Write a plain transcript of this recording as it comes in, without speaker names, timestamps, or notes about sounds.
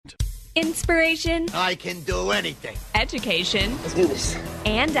Inspiration. I can do anything. Education. Let's do this.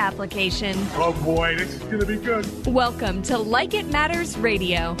 And application. Oh boy, this is going to be good. Welcome to Like It Matters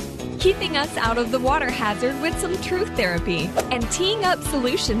Radio. Keeping us out of the water hazard with some truth therapy and teeing up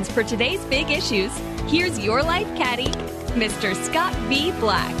solutions for today's big issues. Here's your life caddy, Mr. Scott V.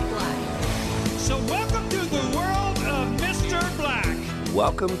 Black. So welcome to the world of Mr. Black.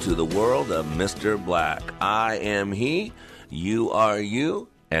 Welcome to the world of Mr. Black. I am he, you are you,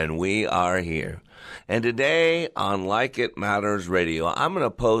 and we are here. And today on Like It Matters Radio, I'm going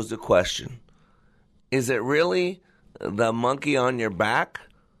to pose the question. Is it really the monkey on your back,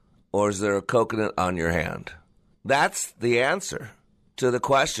 or is there a coconut on your hand? That's the answer to the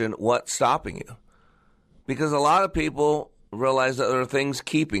question, what's stopping you? Because a lot of people realize that there are things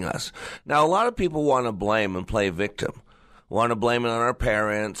keeping us. Now, a lot of people want to blame and play victim. Want to blame it on our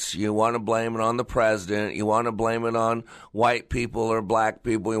parents. You want to blame it on the president. You want to blame it on white people or black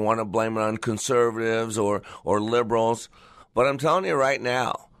people. You want to blame it on conservatives or liberals. But I'm telling you right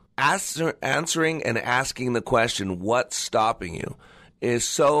now, answering and asking the question, what's stopping you, is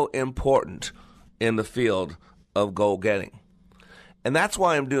so important in the field of goal-getting. And that's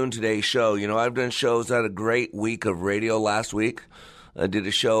why I'm doing today's show. You know, I've done shows. I had a great week of radio last week. I did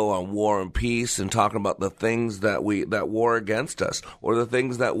a show on war and peace and talking about the things that war against us or the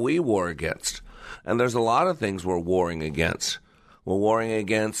things that we war against. And there's a lot of things we're warring against. We're warring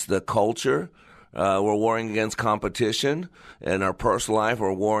against the culture. We're warring against competition. In our personal life,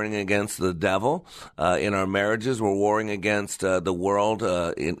 we're warring against the devil. In our marriages, we're warring against the world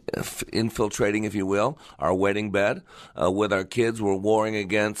infiltrating, if you will, our wedding bed. With our kids, we're warring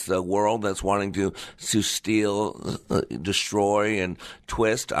against the world that's wanting to steal, destroy, and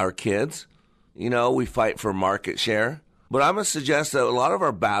twist our kids. You know, we fight for market share. But I'm going to suggest that a lot of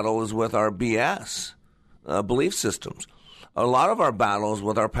our battle is with our BS belief systems. A lot of our battle is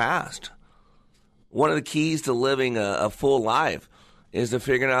with our past. One of the keys to living a full life is to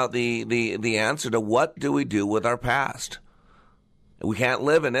figuring out the answer to what do we do with our past. We can't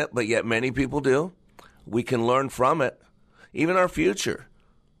live in it, but yet many people do. We can learn from it. Even our future.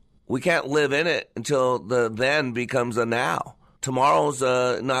 We can't live in it until the then becomes a now. Tomorrow's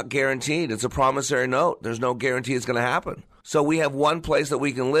not guaranteed. It's a promissory note. There's no guarantee it's going to happen. So we have one place that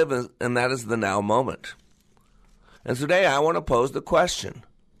we can live in, and that is the now moment. And today I want to pose the question,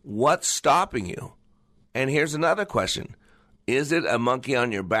 what's stopping you? And here's another question. Is it a monkey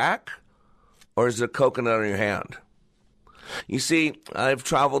on your back or is it a coconut on your hand? You see, I've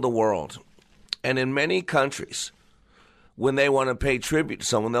traveled the world, and in many countries, when they want to pay tribute to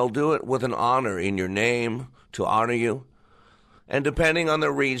someone, they'll do it with an honor in your name to honor you. And depending on the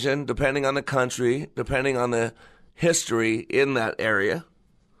region, depending on the country, depending on the history in that area,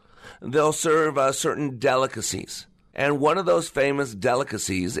 they'll serve certain delicacies. And one of those famous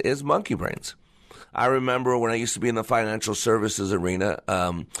delicacies is monkey brains. I remember when I used to be in the financial services arena,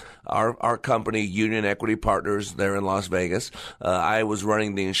 our company, Union Equity Partners, there in Las Vegas, I was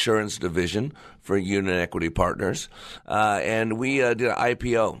running the insurance division for Union Equity Partners, and we did an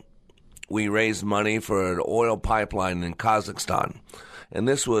IPO. We raised money for an oil pipeline in Kazakhstan. And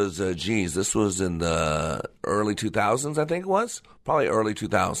this was, this was in the early 2000s, I think it was, probably early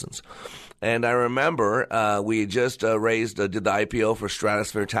 2000s. And I remember we had just did the IPO for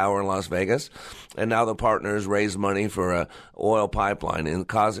Stratosphere Tower in Las Vegas, and now the partners raised money for an oil pipeline in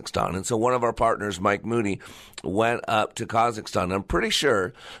Kazakhstan. And so one of our partners, Mike Moody, went up to Kazakhstan. I'm pretty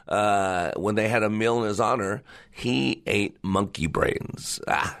sure when they had a meal in his honor, he ate monkey brains.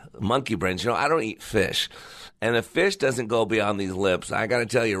 Monkey brains. You know, I don't eat fish. And if fish doesn't go beyond these lips, I got to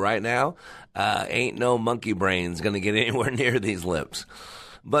tell you right now, ain't no monkey brains going to get anywhere near these lips.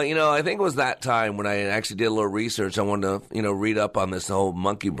 But, you know, I think it was that time when I actually did a little research. I wanted to, you know, read up on this whole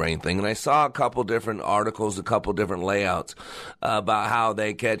monkey brain thing. And I saw a couple different articles, a couple different layouts about how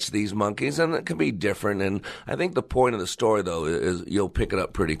they catch these monkeys. And it can be different. And I think the point of the story, though, is you'll pick it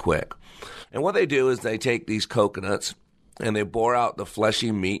up pretty quick. And what they do is they take these coconuts and they bore out the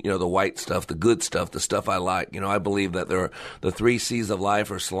fleshy meat, you know, the white stuff, the good stuff, the stuff I like. You know, I believe that there are the 3 C's of life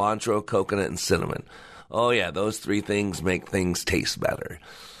are cilantro, coconut, and cinnamon. Oh, yeah, those 3 things make things taste better.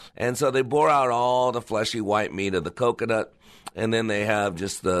 And so they bore out all the fleshy white meat of the coconut, and then they have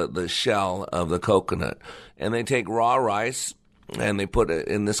just the shell of the coconut. And they take raw rice, and they put it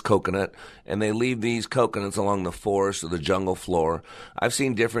in this coconut, and they leave these coconuts along the forest or the jungle floor. I've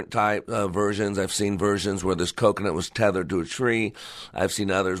seen different type versions. I've seen versions where this coconut was tethered to a tree. I've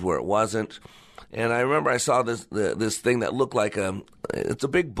seen others where it wasn't. And I remember I saw this thing that looked like it's a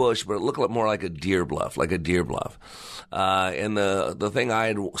big bush, but it looked more like a deer bluff. And the thing I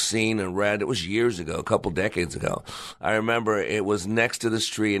had seen and read, it was years ago, a couple decades ago. I remember it was next to this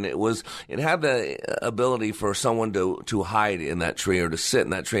tree, and it had the ability for someone to hide in that tree or to sit in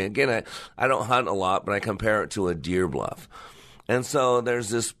that tree. Again, I don't hunt a lot, but I compare it to a deer bluff. And so there's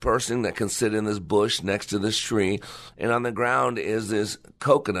this person that can sit in this bush next to this tree, and on the ground is this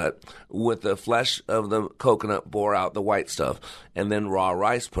coconut with the flesh of the coconut bore out, the white stuff, and then raw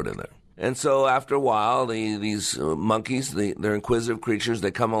rice put in there. And so after a while, these monkeys, they're inquisitive creatures,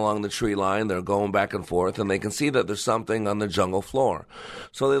 they come along the tree line, they're going back and forth, and they can see that there's something on the jungle floor.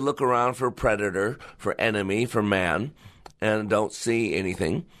 So they look around for predator, for enemy, for man, and don't see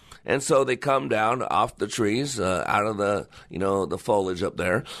anything. And so they come down off the trees, out of the foliage up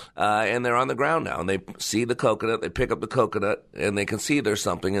there, and they're on the ground now. And they see the coconut, they pick up the coconut, and they can see there's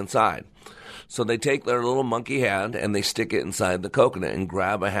something inside. So they take their little monkey hand and they stick it inside the coconut and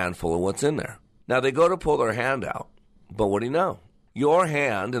grab a handful of what's in there. Now they go to pull their hand out, but what do you know? Your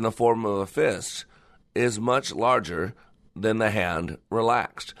hand in the form of a fist is much larger than the hand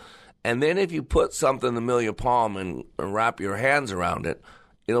relaxed. And then if you put something in the middle of your palm and wrap your hands around it,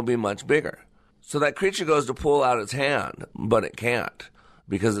 it'll be much bigger. So that creature goes to pull out its hand, but it can't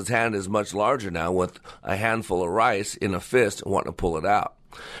because its hand is much larger now with a handful of rice in a fist and wanting to pull it out.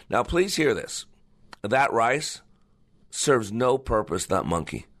 Now, please hear this. That rice serves no purpose, that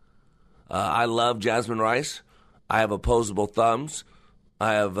monkey. I love jasmine rice. I have opposable thumbs.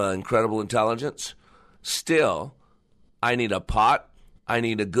 I have incredible intelligence. Still, I need a pot. I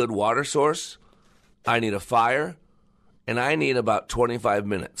need a good water source. I need a fire. And I need about 25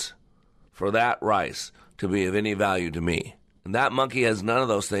 minutes for that rice to be of any value to me. And that monkey has none of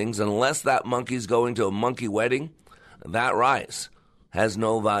those things. Unless that monkey's going to a monkey wedding, that rice has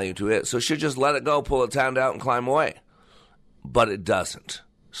no value to it. So it should just let it go, pull its hand out, and climb away. But it doesn't.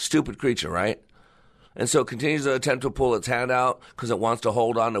 Stupid creature, right? And so it continues to attempt to pull its hand out because it wants to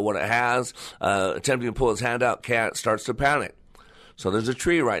hold on to what it has. Attempting to pull its hand out, can't, starts to panic. So there's a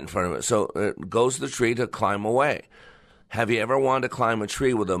tree right in front of it. So it goes to the tree to climb away. Have you ever wanted to climb a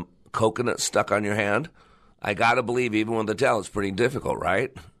tree with a coconut stuck on your hand? I got to believe even with the tail, it's pretty difficult,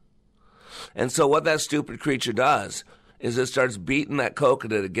 right? And so what that stupid creature does is it starts beating that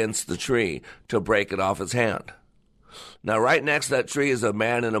coconut against the tree to break it off its hand. Now, right next to that tree is a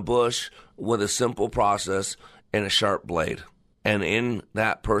man in a bush with a simple process and a sharp blade. And in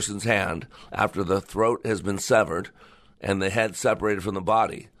that person's hand, after the throat has been severed and the head separated from the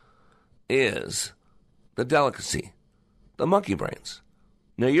body, is the delicacy, the monkey brains.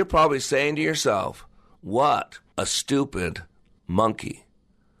 Now, you're probably saying to yourself, what a stupid monkey.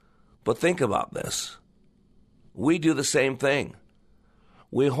 But think about this. We do the same thing.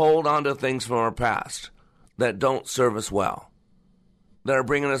 We hold on to things from our past that don't serve us well, that are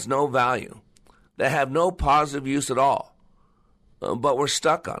bringing us no value, that have no positive use at all, but we're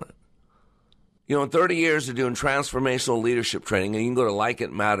stuck on it. You know, in 30 years of doing transformational leadership training, and you can go to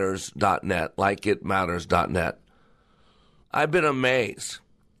likeitmatters.net, likeitmatters.net, I've been amazed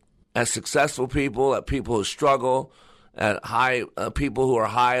at successful people, at people who struggle, at high people who are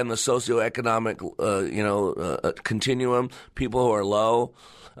high on the socioeconomic continuum, people who are low,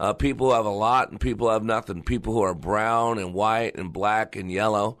 people who have a lot and people who have nothing, people who are brown and white and black and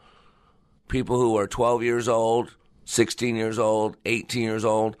yellow, people who are 12 years old, 16 years old, 18 years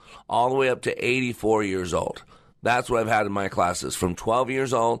old, all the way up to 84 years old. That's what I've had in my classes, from 12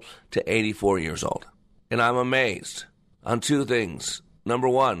 years old to 84 years old. And I'm amazed on two things. Number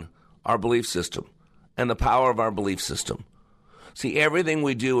one, our belief system and the power of our belief system. See, everything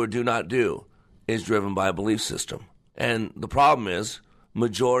we do or do not do is driven by a belief system. And the problem is,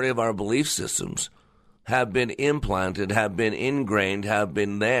 majority of our belief systems have been implanted, have been ingrained, have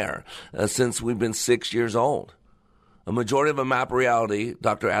been there since we've been 6 years old. A majority of a map of reality,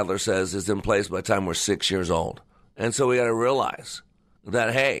 Dr. Adler says, is in place by the time we're 6 years old. And so we got to realize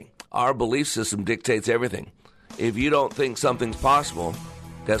that, hey, our belief system dictates everything. If you don't think something's possible,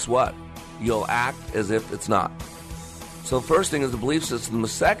 guess what? You'll act as if it's not. So the first thing is the belief system. The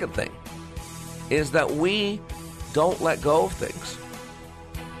second thing is that we don't let go of things.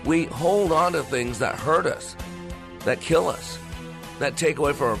 We hold on to things that hurt us, that kill us, that take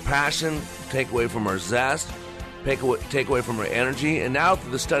away from our passion, take away from our zest, take away from our energy. And now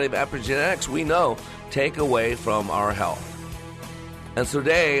through the study of epigenetics, we know take away from our health. And so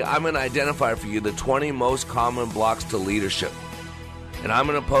today, I'm going to identify for you the 20 most common blocks to leadership. And I'm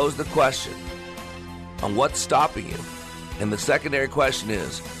going to pose the question on what's stopping you. And the secondary question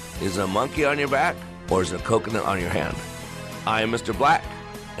is a monkey on your back or is a coconut on your hand? I am Mr. Black,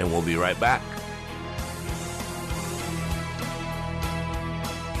 and we'll be right back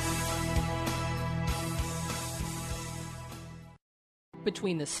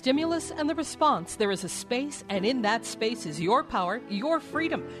Between the stimulus and the response, there is a space, and in that space is your power, your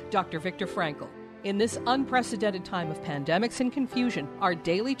freedom. Dr. Viktor Frankl. In this unprecedented time of pandemics and confusion, our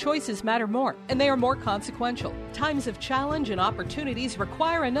daily choices matter more, and they are more consequential. Times of challenge and opportunities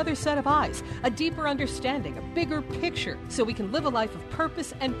require another set of eyes, a deeper understanding, a bigger picture, so we can live a life of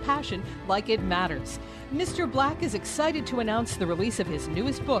purpose and passion like it matters. Mr. Black is excited to announce the release of his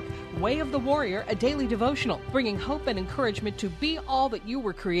newest book, Way of the Warrior, a daily devotional, bringing hope and encouragement to be all that you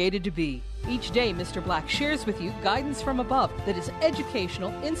were created to be. Each day, Mr. Black shares with you guidance from above that is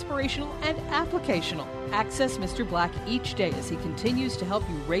educational, inspirational, and applicational. Access Mr. Black each day as he continues to help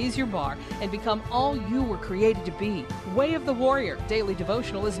you raise your bar and become all you were created to be. Way of the Warrior Daily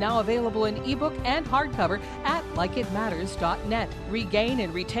Devotional is now available in ebook and hardcover at likeitmatters.net. Regain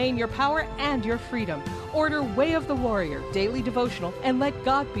and retain your power and your freedom. Order Way of the Warrior Daily Devotional and let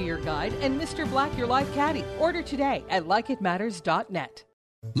God be your guide and Mr. Black your life caddy. Order today at likeitmatters.net.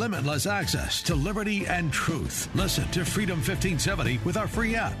 Limitless access to liberty and truth. Listen to Freedom 1570 with our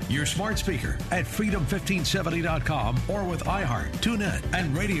free app, your smart speaker at freedom1570.com or with iHeart, TuneIn,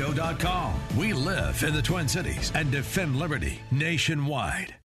 and radio.com. We live in the Twin Cities and defend liberty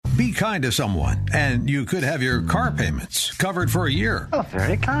nationwide. Be kind to someone, and you could have your car payments covered for a year. Oh,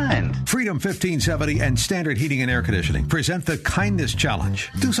 very kind. Freedom 1570 and Standard Heating and Air Conditioning present the Kindness Challenge.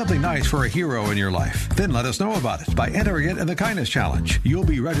 Do something nice for a hero in your life. Then let us know about it by entering it in the Kindness Challenge. You'll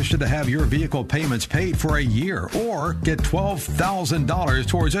be registered to have your vehicle payments paid for a year or get $12,000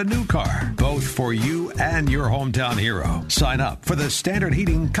 towards a new car, both for you and your hometown hero. Sign up for the Standard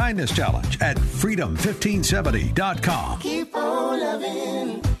Heating Kindness Challenge at freedom1570.com. Keep on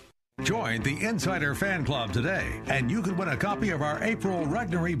loving. Join the Insider Fan Club today, and you could win a copy of our April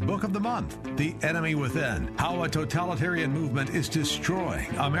Regnery Book of the Month, The Enemy Within, How a Totalitarian Movement is Destroying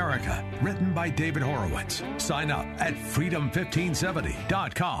America, written by David Horowitz. Sign up at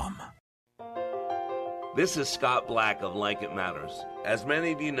freedom1570.com. This is Scott Black of Like It Matters. As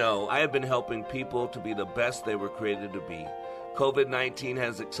many of you know, I have been helping people to be the best they were created to be. COVID-19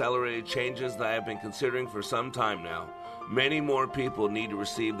 has accelerated changes that I have been considering for some time now. Many more people need to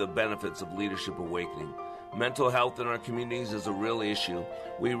receive the benefits of Leadership Awakening. Mental health in our communities is a real issue.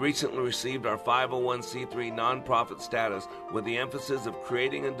 We recently received our 501c3 nonprofit status with the emphasis of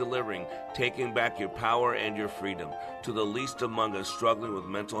creating and delivering, taking back your power and your freedom to the least among us struggling with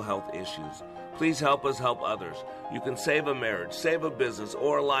mental health issues. Please help us help others. You can save a marriage, save a business,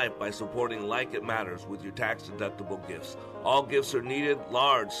 or a life by supporting Like It Matters with your tax-deductible gifts. All gifts are needed,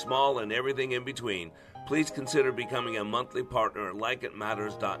 large, small, and everything in between. Please consider becoming a monthly partner at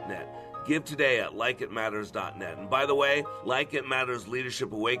likeitmatters.net. Give today at likeitmatters.net. And by the way, Like It Matters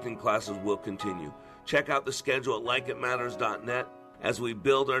Leadership Awakening classes will continue. Check out the schedule at likeitmatters.net as we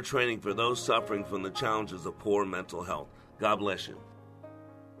build our training for those suffering from the challenges of poor mental health. God bless you.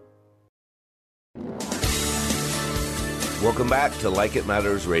 Welcome back to Like It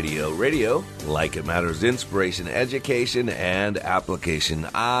Matters Radio. Radio, like it matters, inspiration, education, and application.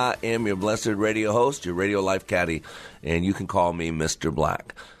 I am your blessed radio host, your radio life caddy, and you can call me Mr.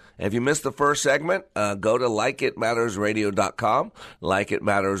 Black. If you missed the first segment, go to likeitmattersradio.com,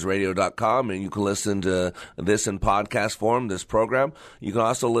 likeitmattersradio.com, and you can listen to this in podcast form, this program. You can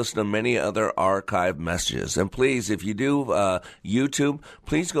also listen to many other archived messages. And please, if you do YouTube,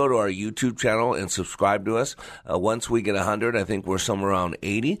 please go to our YouTube channel and subscribe to us. Once we get 100, I think we're somewhere around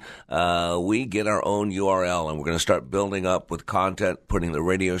 80, we get our own URL, and we're going to start building up with content, putting the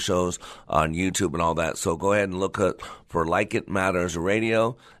radio shows on YouTube and all that. So go ahead and look for Like It Matters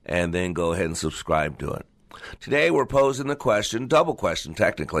Radio, and then go ahead and subscribe to it. Today we're posing the question, double question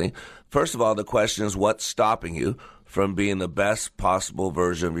technically. First of all, the question is, what's stopping you from being the best possible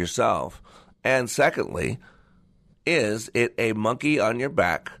version of yourself? And secondly, is it a monkey on your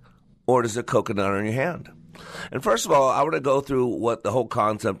back, or is it a coconut on your hand? And first of all, I want to go through what the whole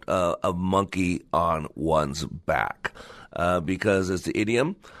concept of monkey on one's back, because it's the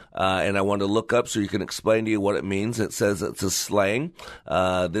idiom. And I want to look up so you can explain to you what it means. It says it's a slang.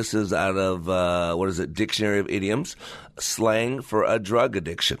 This is out of, Dictionary of Idioms. Slang for a drug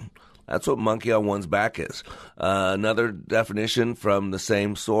addiction. That's what monkey on one's back is. Another definition from the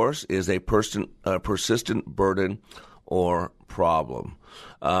same source is a persistent burden or problem.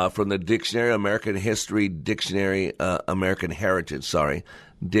 From the Dictionary, American Heritage,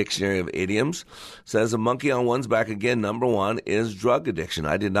 Dictionary of Idioms, says a monkey on one's back, again, number one, is drug addiction.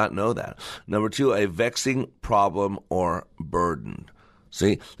 I did not know that. Number two, a vexing problem or burden.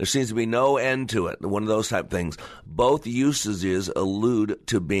 See, there seems to be no end to it, one of those type of things. Both usages allude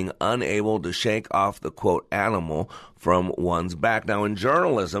to being unable to shake off the, quote, animal from one's back. Now, in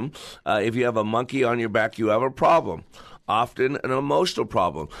journalism, if you have a monkey on your back, you have a problem. often an emotional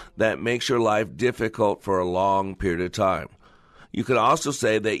problem that makes your life difficult for a long period of time. You could also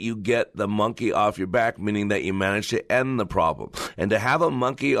say that you get the monkey off your back, meaning that you manage to end the problem. And to have a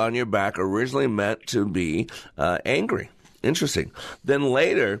monkey on your back originally meant to be angry. Interesting. Then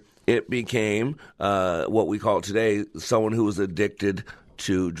later, it became what we call today someone who was addicted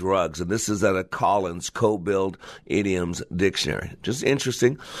to drugs. And this is at a Collins Co-Build Idioms Dictionary. Just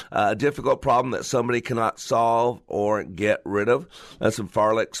interesting. A difficult problem that somebody cannot solve or get rid of. That's from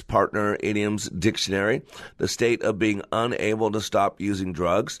Farlick's Partner Idioms Dictionary. The state of being unable to stop using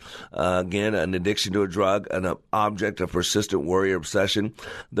drugs. Again, an addiction to a drug, an object of persistent worry or obsession.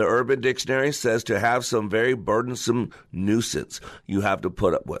 The Urban Dictionary says to have some very burdensome nuisance you have to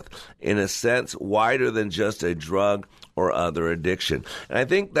put up with. In a sense, wider than just a drug or other addiction. And I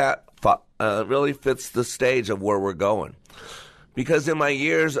think that really fits the stage of where we're going. Because in my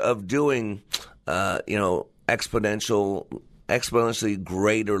years of doing, exponentially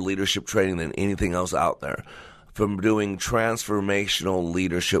greater leadership training than anything else out there, from doing transformational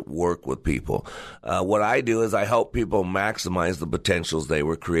leadership work with people, what I do is I help people maximize the potentials they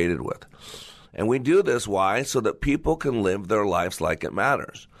were created with. And we do this, why? So that people can live their lives like it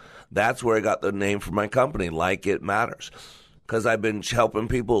matters. That's where I got the name for my company, Like It Matters, because I've been helping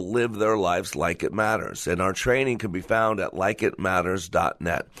people live their lives like it matters. And our training can be found at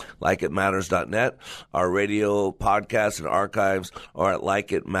likeitmatters.net. Likeitmatters.net. Our radio podcasts and archives are at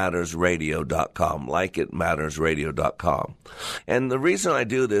likeitmattersradio.com. Likeitmattersradio.com. And the reason I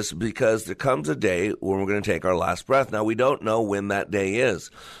do this is because there comes a day when we're going to take our last breath. Now, we don't know when that day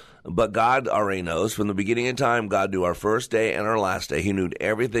is. But God already knows. From the beginning of time, God knew our first day and our last day. He knew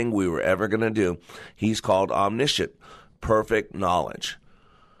everything we were ever going to do. He's called omniscient, perfect knowledge.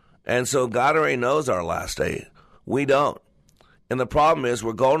 And so God already knows our last day. We don't. And the problem is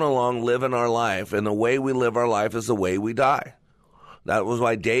we're going along living our life, and the way we live our life is the way we die. That was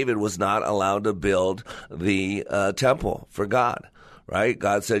why David was not allowed to build the temple for God. Right?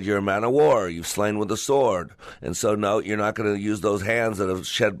 God said, you're a man of war. You've slain with a sword. And so, no, you're not going to use those hands that have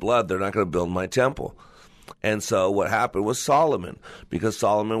shed blood. They're not going to build my temple. And so what happened was Solomon, because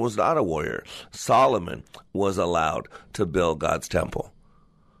Solomon was not a warrior. Solomon was allowed to build God's temple.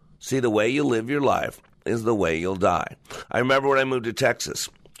 See, the way you live your life is the way you'll die. I remember when I moved to Texas,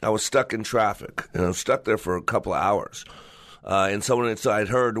 I was stuck in traffic. And I was stuck there for a couple of hours. And someone inside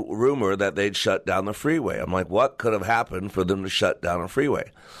heard rumor that they'd shut down the freeway. I'm like, what could have happened for them to shut down a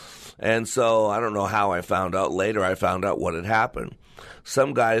freeway? And so I don't know how I found out. Later I found out what had happened.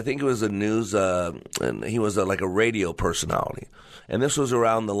 Some guy, I think it was a news, and he was like a radio personality. And this was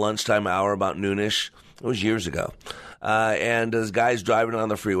around the lunchtime hour, about noonish. It was years ago. And this guy's driving on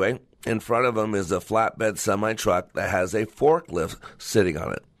the freeway. In front of him is a flatbed semi-truck that has a forklift sitting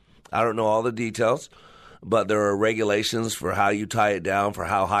on it. I don't know all the details, but there are regulations for how you tie it down, for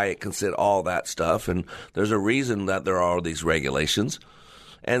how high it can sit, all that stuff. And there's a reason that there are these regulations.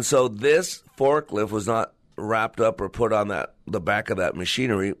 And so this forklift was not wrapped up or put on the back of that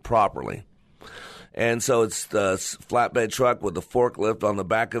machinery properly. And so it's the flatbed truck with the forklift on the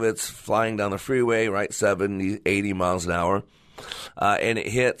back of it's flying down the freeway, right, 70, 80 miles an hour. And it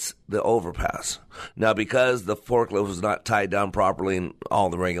hits the overpass. Now, because the forklift was not tied down properly in all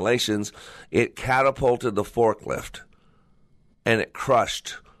the regulations, it catapulted the forklift, and it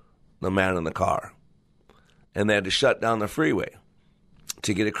crushed the man in the car. And they had to shut down the freeway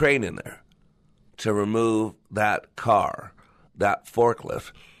to get a crane in there to remove that car, that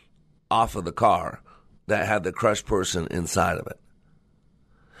forklift, off of the car that had the crushed person inside of it.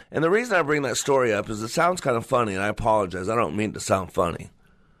 And the reason I bring that story up is it sounds kind of funny, and I apologize. I don't mean to sound funny.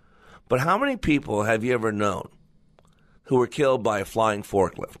 But how many people have you ever known who were killed by a flying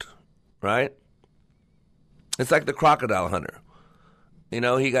forklift, right? It's like the crocodile hunter. You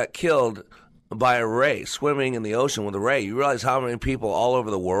know, he got killed by a ray, swimming in the ocean with a ray. You realize how many people all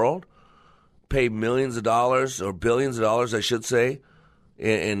over the world pay millions of dollars, or billions of dollars, I should say,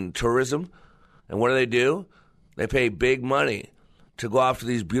 in tourism? And what do? They pay big money to go off to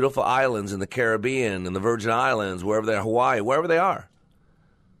these beautiful islands in the Caribbean and the Virgin Islands, wherever they're, Hawaii, wherever they are.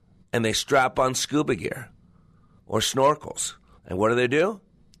 And they strap on scuba gear or snorkels. And what do?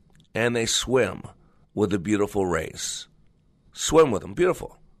 And they swim with the beautiful rays. Swim with them.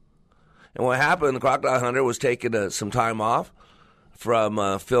 Beautiful. And what happened, the crocodile hunter was taking some time off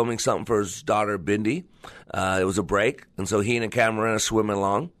from filming something for his daughter, Bindi. It was a break. And so he and a cameraman are swimming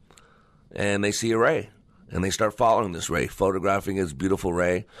along, and they see a ray. And they start following this ray, photographing his beautiful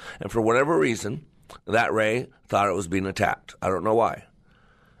ray. And for whatever reason, that ray thought it was being attacked. I don't know why.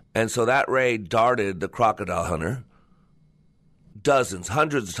 And so that ray darted the crocodile hunter dozens,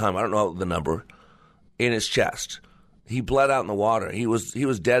 hundreds of times, I don't know the number, in his chest. He bled out in the water. He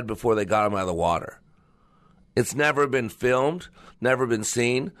was dead before they got him out of the water. It's never been filmed, never been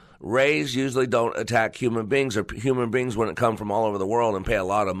seen. Rays usually don't attack human beings, or human beings wouldn't come from all over the world and pay a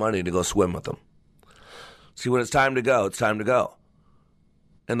lot of money to go swim with them. See, when it's time to go, it's time to go.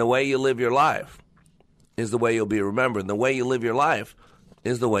 And the way you live your life is the way you'll be remembered. And the way you live your life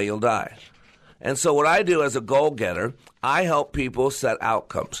is the way you'll die. And so what I do as a goal-getter, I help people set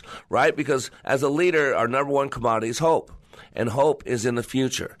outcomes, right? Because as a leader, our number one commodity is hope. And hope is in the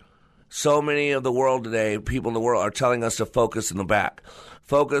future. So many of the world today, people in the world, are telling us to focus in the back.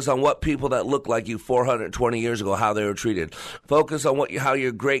 Focus on what people that looked like you 420 years ago, how they were treated. Focus on how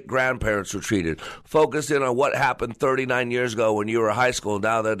your great-grandparents were treated. Focus in on what happened 39 years ago when you were in high school,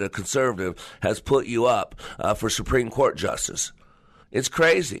 now that a conservative has put you up for Supreme Court justice. It's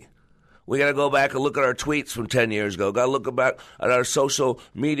crazy. We got to go back and look at our tweets from 10 years ago. Got to look back at our social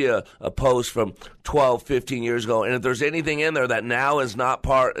media posts from 12, 15 years ago. And if there's anything in there that now is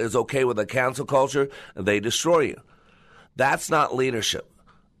okay with the cancel culture, they destroy you. That's not leadership.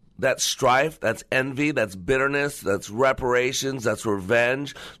 That's strife, that's envy, that's bitterness, that's reparations, that's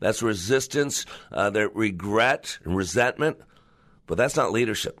revenge, that's resistance, that regret and resentment. But that's not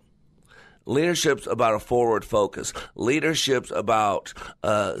leadership. Leadership's about a forward focus. Leadership's about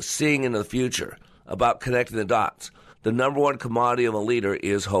seeing into the future, about connecting the dots. The number one commodity of a leader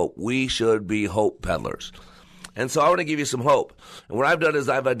is hope. We should be hope peddlers. And so I want to give you some hope. And what I've done is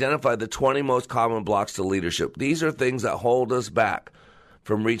I've identified the 20 most common blocks to leadership. These are things that hold us back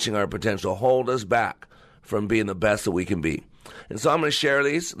from reaching our potential, hold us back from being the best that we can be. And so I'm going to share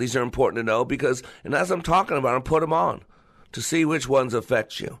these. These are important to know because, and as I'm talking about them, put them on to see which ones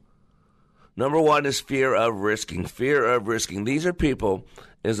affect you. Number one is fear of risking. Fear of risking. These are people,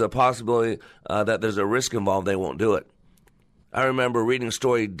 is a possibility that there's a risk involved, they won't do it. I remember reading a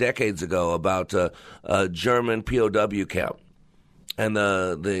story decades ago about a German POW camp. And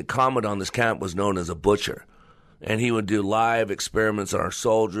the commandant on this camp was known as a butcher. And he would do live experiments on our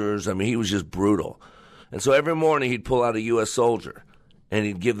soldiers. I mean, he was just brutal. And so every morning he'd pull out a U.S. soldier and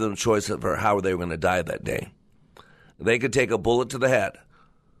he'd give them a choice for how they were going to die that day. They could take a bullet to the head,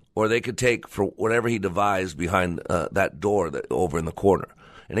 or they could take for whatever he devised behind that door over in the corner.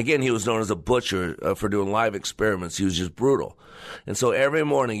 And again, he was known as a butcher for doing live experiments. He was just brutal. And so every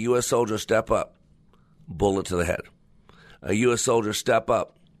morning, U.S. soldier step up, bullet to the head. A U.S. soldier step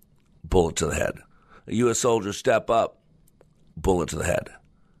up, bullet to the head. A U.S. soldier step up, bullet to the head.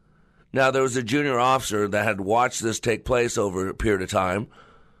 Now, there was a junior officer that had watched this take place over a period of time,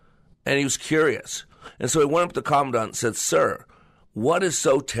 and he was curious. And so he went up to the commandant and said, "Sir, what is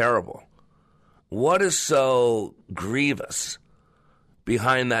so terrible? What is so grievous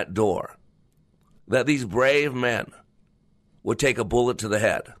behind that door that these brave men would take a bullet to the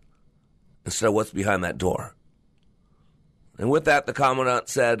head instead of what's behind that door?" And with that, the commandant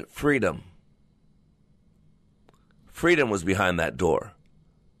said, "Freedom." Freedom was behind that door.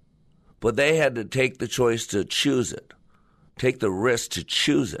 But they had to take the choice to choose it, take the risk to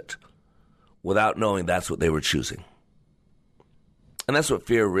choose it without knowing that's what they were choosing. And that's what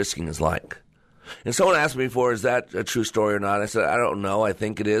fear of risking is like. And someone asked me before, is that a true story or not? I said, I don't know. I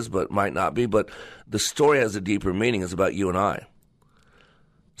think it is, but it might not be. But the story has a deeper meaning. It's about you and I.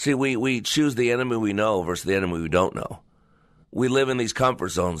 See, we choose the enemy we know versus the enemy we don't know. We live in these comfort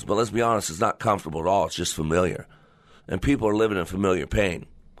zones, but let's be honest, it's not comfortable at all. It's just familiar. And people are living in familiar pain.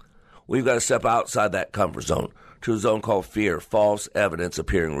 We've got to step outside that comfort zone to a zone called fear, false evidence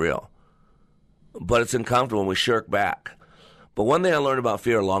appearing real. But it's uncomfortable and we shirk back. But one thing I learned about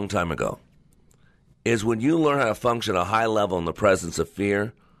fear a long time ago is when you learn how to function at a high level in the presence of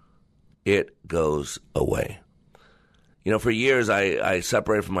fear, it goes away. You know, for years I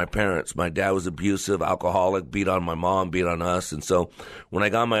separated from my parents. My dad was abusive, alcoholic, beat on my mom, beat on us. And so when I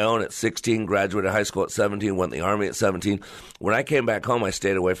got on my own at 16, graduated high school at 17, went in the Army at 17, when I came back home, I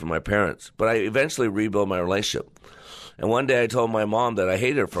stayed away from my parents. But I eventually rebuilt my relationship. And one day I told my mom that I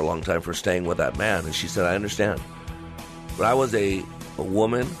hated her for a long time for staying with that man. And she said, I understand. But I was a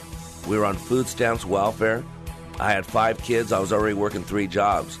woman. We were on food stamps, welfare. I had 5 kids. I was already working 3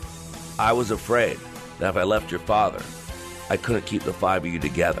 jobs. I was afraid that if I left your father, I couldn't keep the 5 of you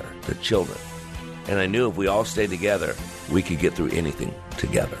together, the children. And I knew if we all stayed together, we could get through anything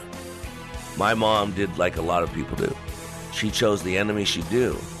together. My mom did like a lot of people do. She chose the enemy she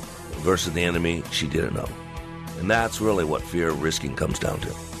knew versus the enemy she didn't know. And that's really what fear of risking comes down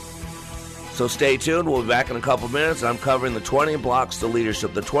to. So stay tuned. We'll be back in a couple minutes. I'm covering the 20 blocks to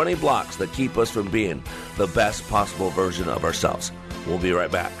leadership, the 20 blocks that keep us from being the best possible version of ourselves. We'll be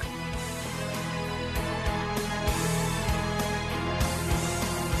right back.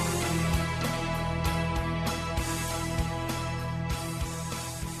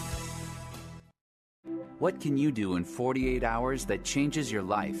 What can you do in 48 hours that changes your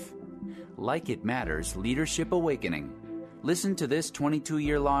life? Like It Matters Leadership Awakening. Listen to this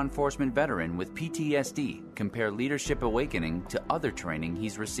 22-year law enforcement veteran with PTSD compare Leadership Awakening to other training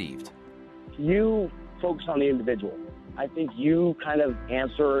he's received. You focus on the individual. I think you kind of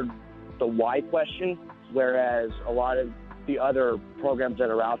answered the why question, whereas a lot of the other programs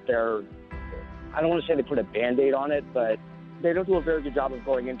that are out there, I don't want to say they put a Band-Aid on it, but they don't do a very good job of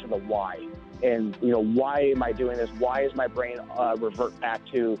going into the why. And, why am I doing this? Why is my brain revert back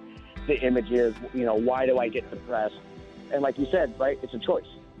to the images? Why do I get depressed? And like you said, right, it's a choice.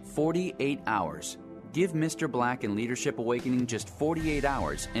 48 hours. Give Mr. Black and Leadership Awakening just 48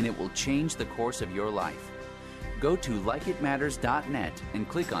 hours, and it will change the course of your life. Go to likeitmatters.net and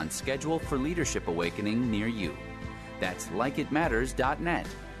click on Schedule for Leadership Awakening near you. That's likeitmatters.net.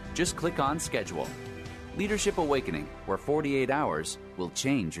 Just click on Schedule. Leadership Awakening, where 48 hours will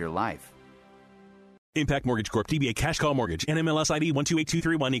change your life. Impact Mortgage Corp. DBA Cash Call Mortgage. NMLS ID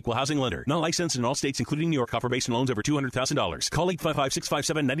 128231. Equal housing lender. Not licensed in all states, including New York. Offer based on loans over $200,000. Call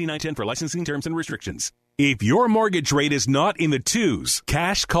 855-657-9910 for licensing terms and restrictions. If your mortgage rate is not in the twos,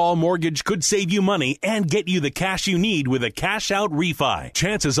 Cash Call Mortgage could save you money and get you the cash you need with a cash-out refi.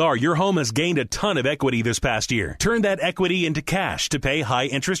 Chances are your home has gained a ton of equity this past year. Turn that equity into cash to pay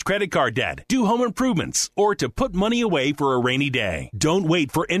high-interest credit card debt, do home improvements, or to put money away for a rainy day. Don't wait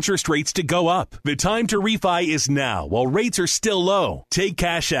for interest rates to go up. The time to refi is now while rates are still low. Take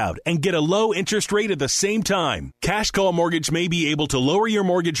cash out and get a low interest rate at the same time. Cash Call Mortgage may be able to lower your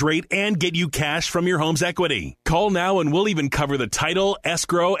mortgage rate and get you cash from your home's equity. Call now and we'll even cover the title,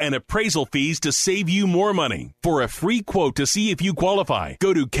 escrow, and appraisal fees to save you more money. For a free quote to see if you qualify,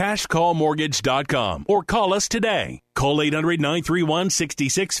 go to cashcallmortgage.com or call us today. Call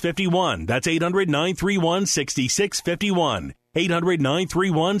 800-931-6651. That's 800-931-6651.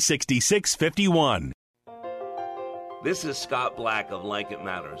 800-931-6651. This is Scott Black of Like It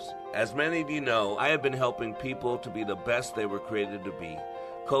Matters. As many of you know, I have been helping people to be the best they were created to be.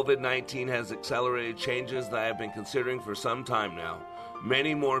 COVID-19 has accelerated changes that I have been considering for some time now.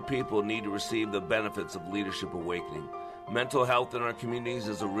 Many more people need to receive the benefits of Leadership Awakening. Mental health in our communities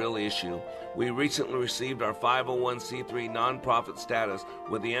is a real issue. We recently received our 501c3 nonprofit status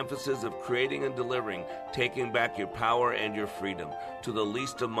with the emphasis of creating and delivering, taking back your power and your freedom to the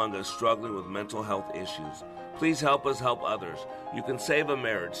least among us struggling with mental health issues. Please help us help others. You can save a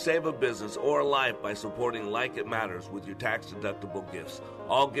marriage, save a business, or a life by supporting Like It Matters with your tax-deductible gifts.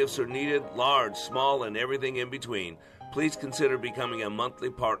 All gifts are needed, large, small, and everything in between. Please consider becoming a monthly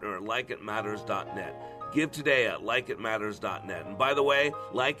partner at likeitmatters.net. Give today at likeitmatters.net. And by the way,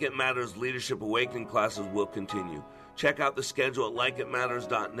 Like It Matters Leadership Awakening classes will continue. Check out the schedule at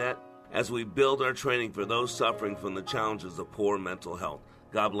likeitmatters.net as we build our training for those suffering from the challenges of poor mental health.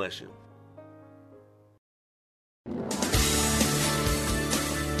 God bless you.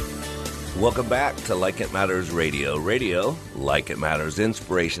 Welcome back to Like It Matters Radio. Radio, like it matters,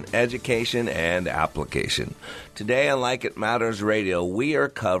 inspiration, education, and application. Today on Like It Matters Radio, we are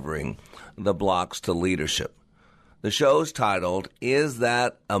covering the blocks to leadership. The show's titled, Is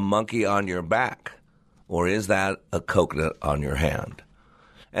That a Monkey on Your Back? Or is that a coconut on your hand?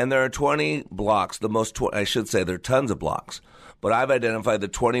 And there are 20 blocks, there are tons of blocks, but I've identified the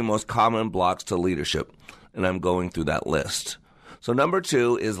 20 most common blocks to leadership, and I'm going through that list. So number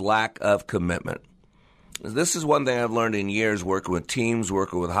 2 is lack of commitment. This is one thing I've learned in years working with teams,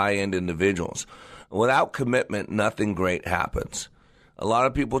 working with high-end individuals. Without commitment, nothing great happens. A lot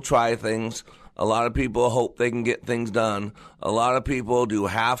of people try things. A lot of people hope they can get things done. A lot of people do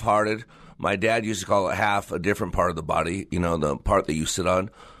half-hearted. My dad used to call it half, a different part of the body, the part that you sit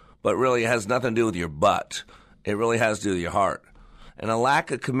on. But really it has nothing to do with your butt. It really has to do with your heart. And a lack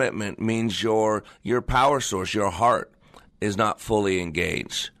of commitment means your power source, your heart, is not fully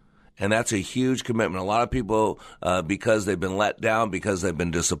engaged. And that's a huge commitment. A lot of people, because they've been let down, because they've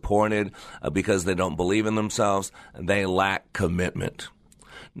been disappointed, because they don't believe in themselves, they lack commitment.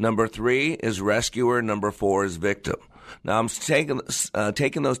 Number 3 is rescuer. Number 4 is victim. Now, I'm taking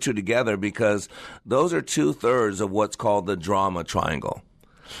those two together because those are 2/3 of what's called the drama triangle.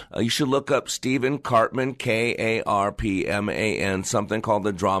 You should look up Stephen Karpman, Karpman, something called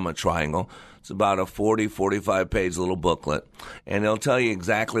the drama triangle. It's about a 45-page little booklet, and it'll tell you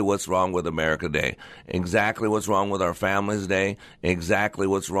exactly what's wrong with America today, exactly what's wrong with our families today, exactly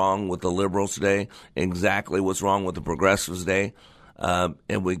what's wrong with the liberals today, exactly what's wrong with the progressives today,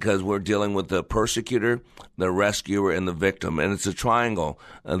 and because we're dealing with the persecutor, the rescuer, and the victim, and it's a triangle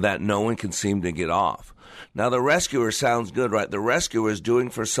that no one can seem to get off. Now, the rescuer sounds good, right? The rescuer is doing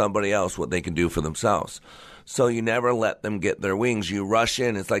for somebody else what they can do for themselves. So you never let them get their wings. You rush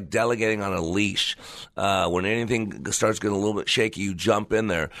in. It's like delegating on a leash. When anything starts getting a little bit shaky, you jump in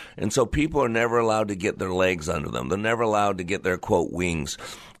there. And so people are never allowed to get their legs under them. They're never allowed to get their, quote, wings.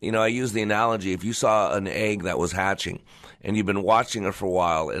 You know, I use the analogy, if you saw an egg that was hatching and you've been watching it for a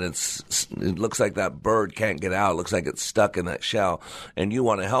while and it looks like that bird can't get out, it looks like it's stuck in that shell, and you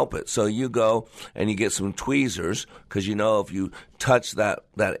want to help it. So you go and you get some tweezers, because you know if you touch that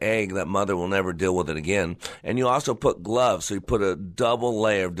egg, that mother will never deal with it again. And you also put gloves, so you put a double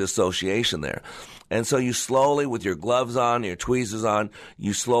layer of dissociation there. And so you slowly, with your gloves on, your tweezers on,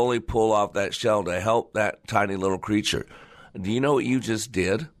 you slowly pull off that shell to help that tiny little creature. Do you know what you just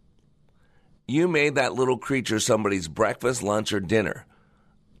did? You made that little creature somebody's breakfast, lunch, or dinner,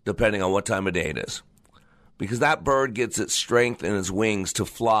 depending on what time of day it is. Because that bird gets its strength in its wings to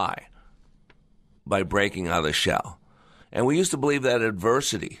fly by breaking out of the shell. And we used to believe that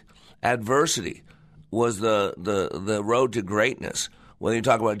adversity was the road to greatness. Whether you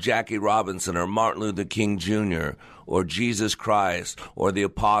talk about Jackie Robinson or Martin Luther King Jr. or Jesus Christ or the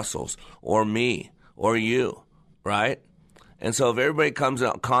apostles or me or you, right? And so if everybody comes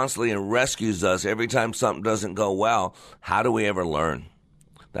out constantly and rescues us every time something doesn't go well, how do we ever learn?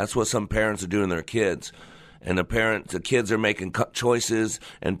 That's what some parents are doing to their kids. And the kids are making choices,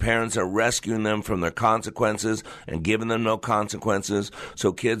 and parents are rescuing them from their consequences and giving them no consequences.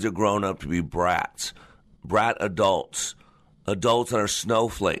 So kids are grown up to be brats, brat adults that are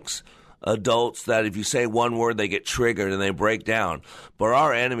snowflakes, adults that if you say one word, they get triggered and they break down. But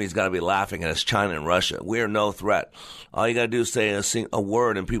our enemy's got to be laughing at us, China and Russia. We are no threat. All you got to do is say a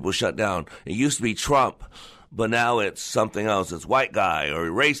word and people shut down. It used to be Trump, but now it's something else. It's white guy or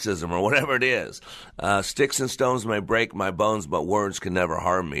racism or whatever it is. Sticks and stones may break my bones, but words can never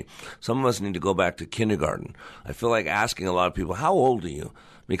harm me. Some of us need to go back to kindergarten. I feel like asking a lot of people, how old are you?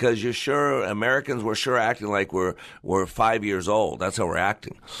 Because you're sure, Americans, we're sure acting like we're 5 years old. That's how we're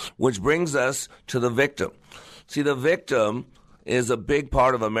acting. Which brings us to the victim. See, the victim is a big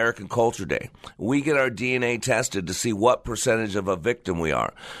part of American Culture Day. We get our DNA tested to see what percentage of a victim we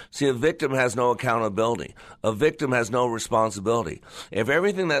are. See, a victim has no accountability. A victim has no responsibility. If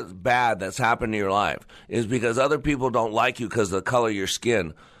everything that's bad that's happened in your life is because other people don't like you because of the color of your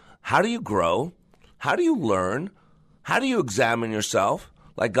skin, how do you grow? How do you learn? How do you examine yourself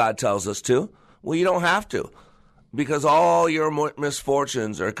like God tells us to? Well, you don't have to, because all your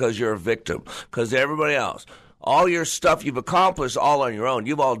misfortunes are because you're a victim, because everybody else. All your stuff you've accomplished all on your own.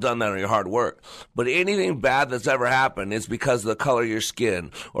 You've all done that on your hard work. But anything bad that's ever happened is because of the color of your skin,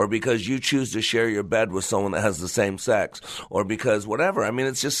 or because you choose to share your bed with someone that has the same sex, or because whatever. I mean,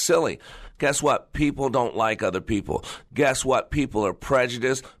 it's just silly. Guess what? People don't like other people. Guess what? People are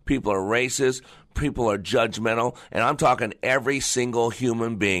prejudiced. People are racist. People are judgmental, and I'm talking every single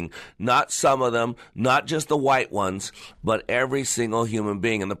human being, not some of them, not just the white ones, but every single human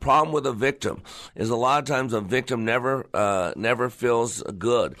being. And the problem with a victim is a lot of times a victim never feels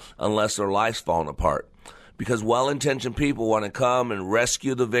good unless their life's falling apart. Because well-intentioned people want to come and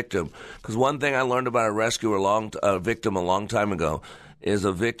rescue the victim. Because one thing I learned about a victim a long time ago is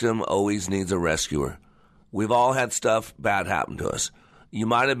a victim always needs a rescuer. We've all had stuff bad happen to us. You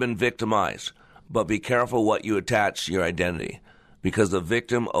might have been victimized, but be careful what you attach to your identity, because the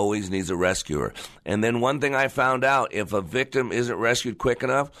victim always needs a rescuer. And then one thing I found out, if a victim isn't rescued quick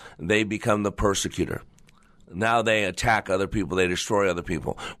enough, they become the persecutor. Now they attack other people, they destroy other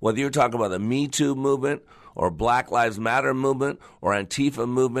people. Whether you're talking about the Me Too movement or Black Lives Matter movement or Antifa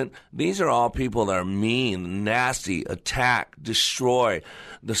movement, these are all people that are mean, nasty, attack, destroy.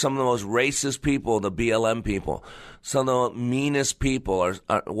 They're some of the most racist people, the BLM people. Some of the meanest people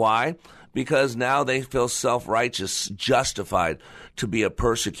are why? Because now they feel self-righteous, justified to be a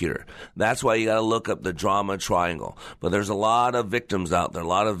persecutor. That's why you got to look up the drama triangle. But there's a lot of victims out there, a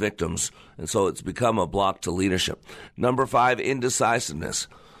lot of victims, and so it's become a block to leadership. Number 5, indecisiveness.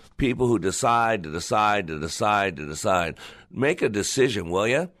 People who decide. Make a decision, will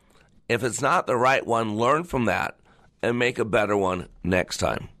you? If it's not the right one, learn from that and make a better one next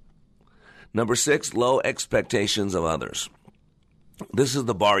time. Number 6, low expectations of others. This is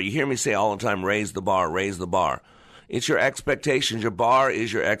the bar. You hear me say all the time, raise the bar, raise the bar. It's your expectations. Your bar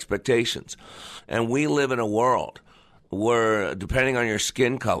is your expectations. And we live in a world where, depending on your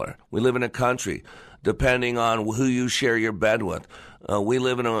skin color, we live in a country, depending on who you share your bed with, we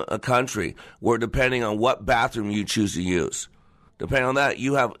live in a country where, depending on what bathroom you choose to use, depending on that,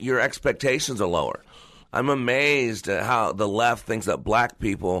 your expectations are lower. I'm amazed at how the left thinks that black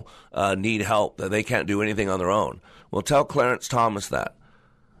people need help, that they can't do anything on their own. Well, tell Clarence Thomas that.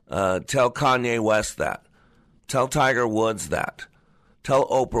 Tell Kanye West that. Tell Tiger Woods that. Tell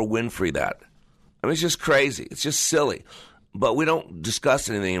Oprah Winfrey that. I mean, it's just crazy. It's just silly. But we don't discuss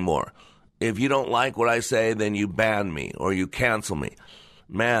anything anymore. If you don't like what I say, then you ban me or you cancel me.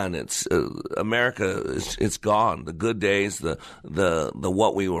 Man, it's America. It's gone. The good days, the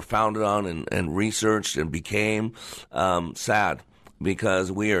what we were founded on and researched and became, sad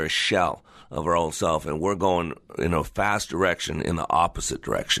because we are a shell of our old self, and we're going in a fast direction in the opposite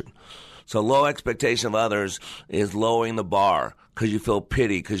direction. So low expectation of others is lowering the bar because you feel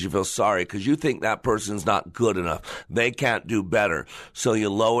pity, because you feel sorry, because you think that person's not good enough. They can't do better. So you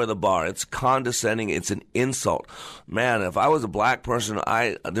lower the bar. It's condescending. It's an insult. Man, if I was a black person,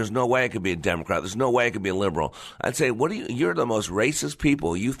 there's no way I could be a Democrat. There's no way I could be a liberal. I'd say, you're the most racist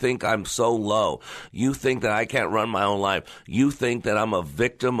people. You think I'm so low. You think that I can't run my own life. You think that I'm a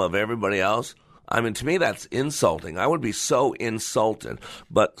victim of everybody else. I mean, to me, that's insulting. I would be so insulted.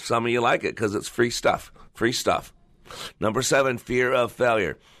 But some of you like it because it's free stuff. Free stuff. Number 7, fear of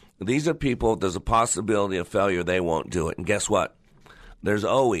failure. These are people, there's a possibility of failure, they won't do it. And guess what? There's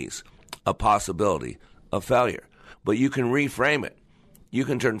always a possibility of failure. But you can reframe it. You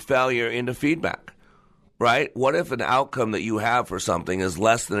can turn failure into feedback, right? What if an outcome that you have for something is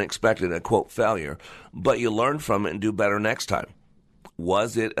less than expected, a quote, failure, but you learn from it and do better next time?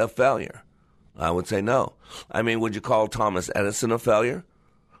 Was it a failure? I would say no. I mean, would you call Thomas Edison a failure?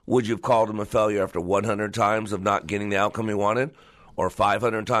 Would you have called him a failure after 100 times of not getting the outcome he wanted? Or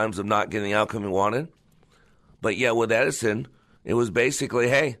 500 times of not getting the outcome he wanted? But yeah, with Edison, it was basically,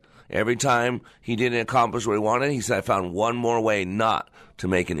 hey, every time he didn't accomplish what he wanted, he said, I found one more way not to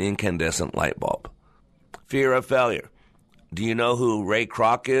make an incandescent light bulb. Fear of failure. Do you know who Ray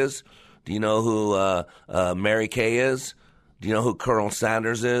Kroc is? Do you know who Mary Kay is? Do you know who Colonel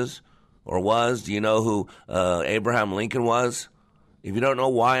Sanders is or was? Do you know who Abraham Lincoln was? If you don't know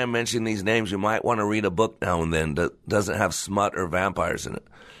why I'm mentioning these names, you might want to read a book now and then that doesn't have smut or vampires in it.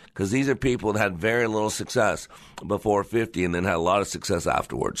 Because these are people that had very little success before 50 and then had a lot of success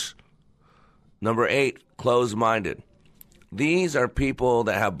afterwards. Number 8, closed-minded. These are people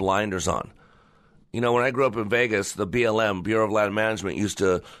that have blinders on. You know, when I grew up in Vegas, the BLM, Bureau of Land Management, used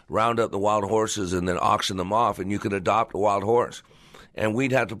to round up the wild horses and then auction them off, and you could adopt a wild horse. And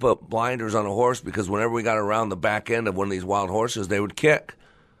we'd have to put blinders on a horse because whenever we got around the back end of one of these wild horses, they would kick.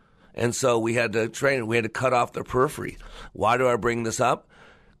 And so we had to train. We had to cut off their periphery. Why do I bring this up?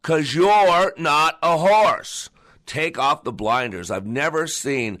 Because you're not a horse. Take off the blinders. I've never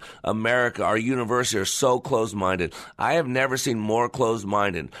seen America, our university, are so closed-minded. I have never seen more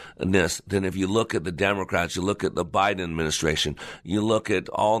closed-mindedness than if you look at the Democrats, you look at the Biden administration, you look at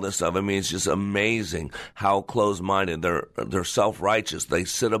all this stuff. I mean, it's just amazing how closed-minded. They're self-righteous. They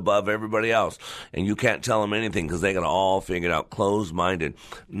sit above everybody else, and you can't tell them anything because they got it all figured out. Closed-minded.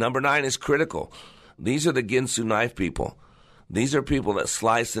 Number 9 is critical. These are the Ginsu knife people. These are people that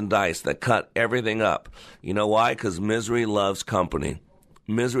slice and dice, that cut everything up. You know why? Because misery loves company.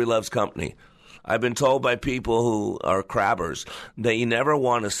 Misery loves company. I've been told by people who are crabbers that you never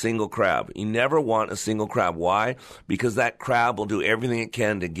want a single crab. You never want a single crab. Why? Because that crab will do everything it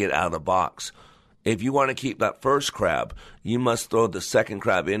can to get out of the box. If you want to keep that first crab, you must throw the second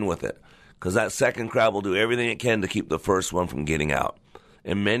crab in with it. Because that second crab will do everything it can to keep the first one from getting out.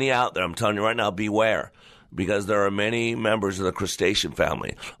 And many out there, I'm telling you right now, beware. Because there are many members of the crustacean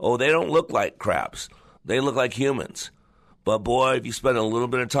family. Oh, they don't look like crabs. They look like humans. But boy, if you spend a little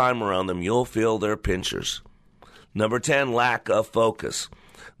bit of time around them, you'll feel their pinchers. Number 10, lack of focus.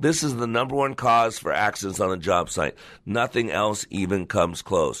 This is the number 1 cause for accidents on a job site. Nothing else even comes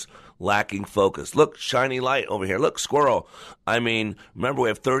close. Lacking focus. Look, shiny light over here. Look, squirrel. I mean, remember we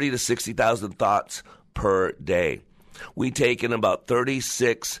have 30 to 60,000 thoughts per day. We take in about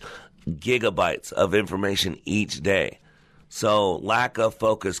 36 gigabytes of information each day. So lack of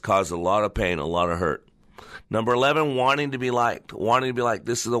focus causes a lot of pain, a lot of hurt. Number 11, wanting to be liked. Wanting to be liked.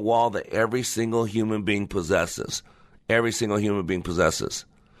 This is a wall that every single human being possesses. Every single human being possesses.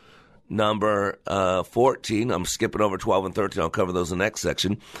 Number 14, I'm skipping over 12 and 13. I'll cover those in the next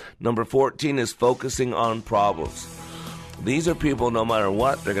section. Number 14 is focusing on problems. These are people, no matter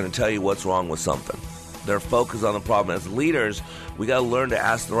what, they're going to tell you what's wrong with something. They're focused on the problem. As leaders, we got to learn to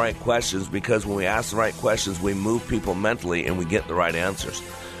ask the right questions, because when we ask the right questions, we move people mentally and we get the right answers.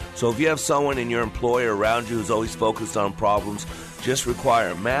 So if you have someone in your employer around you who's always focused on problems, just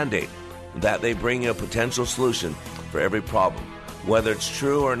mandate that they bring you a potential solution for every problem. Whether it's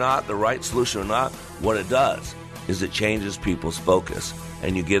true or not, the right solution or not, what it does is it changes people's focus,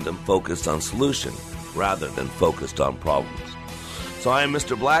 and you get them focused on solution rather than focused on problems. So I am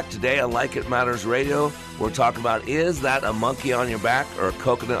Mr. Black. Today on Like It Matters Radio, we're talking about, is that a monkey on your back or a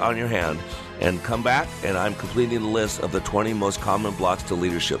coconut on your hand? And come back, and I'm completing the list of the 20 most common blocks to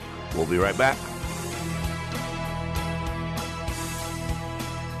leadership. We'll be right back.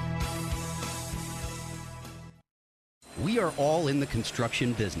 all in the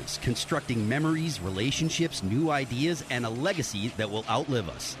construction business, constructing memories, relationships, new ideas, and a legacy that will outlive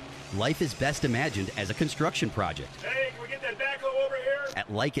us. Life is best imagined as a construction project. Hey, can we get that backhoe over here?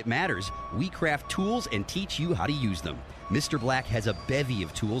 At Like It Matters, we craft tools and teach you how to use them. Mr. Black has a bevy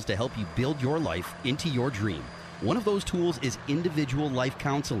of tools to help you build your life into your dream. One of those tools is individual life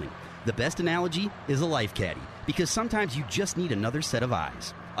counseling. The best analogy is a life caddy, because sometimes you just need another set of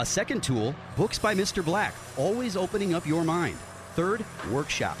eyes. A second tool, Books by Mr. Black, always opening up your mind. Third,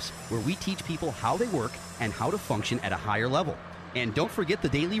 workshops, where we teach people how they work and how to function at a higher level. And don't forget the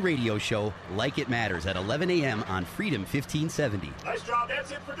daily radio show, Like It Matters, at 11 a.m. on Freedom 1570. Nice job.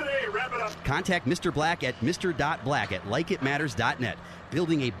 That's it for today. Wrap it up. Contact Mr. Black at mr.black@likeitmatters.net.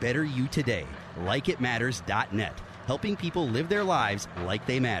 Building a better you today. Likeitmatters.net. Helping people live their lives like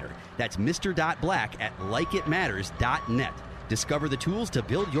they matter. That's mr.black@likeitmatters.net. Discover the tools to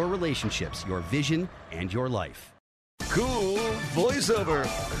build your relationships, your vision, and your life. Cool voiceover,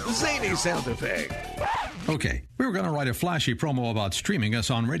 zany sound effect. Okay, we were going to write a flashy promo about streaming us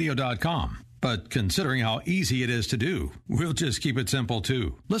on radio.com. But considering how easy it is to do, we'll just keep it simple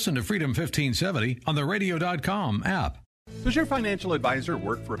too. Listen to Freedom 1570 on the radio.com app. Does your financial advisor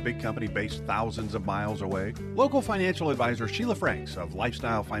work for a big company based thousands of miles away? Local financial advisor Sheila Franks of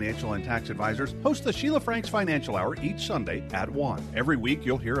Lifestyle Financial and Tax Advisors hosts the Sheila Franks Financial Hour each Sunday at 1. Every week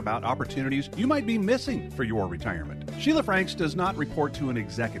you'll hear about opportunities you might be missing for your retirement. Sheila Franks does not report to an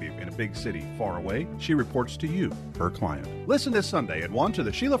executive in a big city far away. She reports to you, her client. Listen this Sunday at 1 to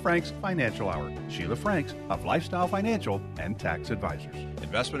the Sheila Franks Financial Hour. Sheila Franks of Lifestyle Financial and Tax Advisors.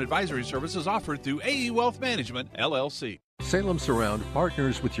 Investment advisory services offered through AE Wealth Management, LLC. Salem Surround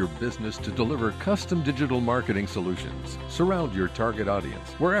partners with your business to deliver custom digital marketing solutions. Surround your target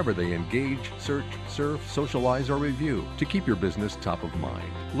audience wherever they engage, search, surf, socialize, or review to keep your business top of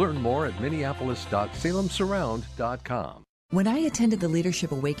mind. Learn more at minneapolis.salemsurround.com. When I attended the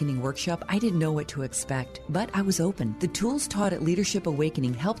Leadership Awakening workshop, I didn't know what to expect, but I was open. The tools taught at Leadership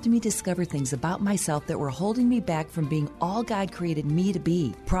Awakening helped me discover things about myself that were holding me back from being all God created me to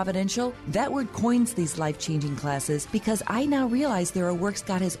be. Providential? That word coins these life-changing classes because I now realize there are works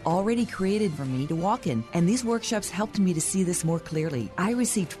God has already created for me to walk in, and these workshops helped me to see this more clearly. I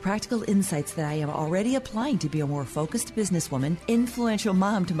received practical insights that I am already applying to be a more focused businesswoman, influential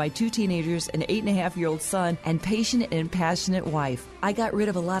mom to my 2 teenagers, an 8.5-year-old son, and patient and passionate wife. I got rid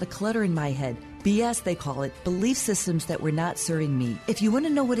of a lot of clutter in my head. BS, they call it, belief systems that were not serving me. If you want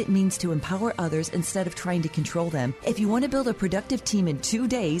to know what it means to empower others instead of trying to control them, if you want to build a productive team in 2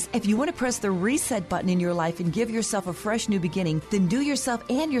 days, if you want to press the reset button in your life and give yourself a fresh new beginning, then do yourself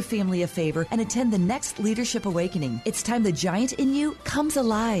and your family a favor and attend the next Leadership Awakening. It's time the giant in you comes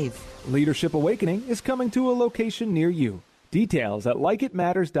alive. Leadership Awakening is coming to a location near you. Details at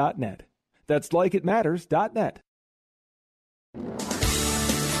likeitmatters.net. That's likeitmatters.net.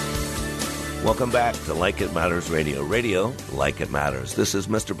 Welcome back to Like It Matters Radio. Radio, like it matters. This is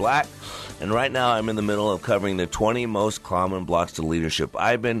Mr. Black, and right now I'm in the middle of covering the 20 most common blocks to leadership.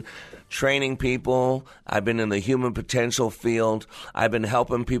 I've been training people. I've been in the human potential field. I've been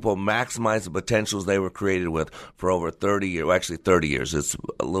helping people maximize the potentials they were created with for over 30 years. Well, actually 30 years. It's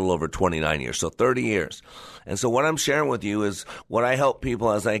a little over 29 years. So 30 years. And so what I'm sharing with you is what I help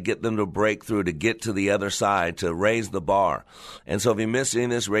people as I get them to break through, to get to the other side, to raise the bar. And so if you miss any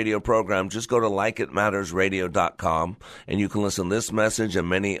of this radio program, just go to likeitmattersradio.com and you can listen to this message and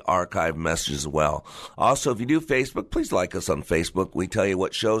many archived messages as well. Also, if you do Facebook, please like us on Facebook. We tell you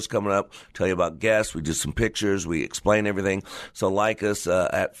what show's coming up, tell you about guests. We do some pictures. We explain everything. So like us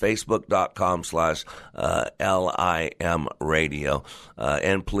at facebook.com/LIM radio.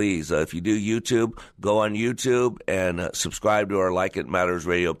 And please, if you do YouTube, go on YouTube and subscribe to our Like It Matters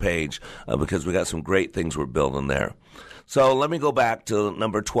radio page because we got some great things we're building there. So let me go back to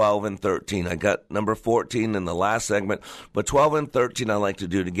number 12 and 13. I got number 14 in the last segment, but 12 and 13 I like to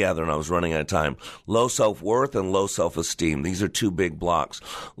do together, and I was running out of time. Low self-worth and low self-esteem. These are 2 big blocks.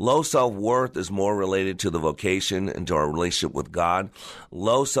 Low self-worth is more related to the vocation and to our relationship with God.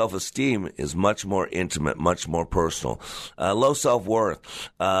 Low self-esteem is much more intimate, much more personal. Low self-worth.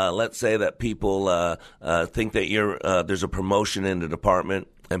 Let's say that people think that there's a promotion in the department,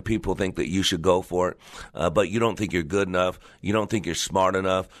 and people think that you should go for it, but you don't think you're good enough, you don't think you're smart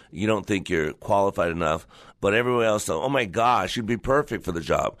enough, you don't think you're qualified enough. But everyone else says, oh my gosh, you'd be perfect for the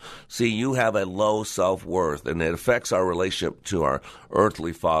job. See, you have a low self-worth, and it affects our relationship to our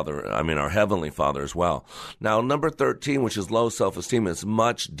earthly father, our heavenly father as well. Now, number 13, which is low self-esteem, is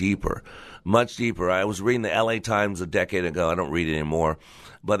much deeper. Much deeper. I was reading the LA Times a decade ago. I don't read it anymore.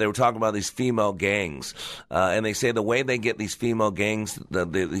 But they were talking about these female gangs. And they say the way they get these female gangs,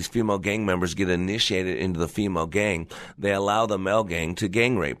 these female gang members get initiated into the female gang, they allow the male gang to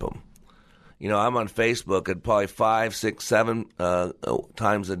gang rape them. You know, I'm on Facebook at probably 5, 6, 7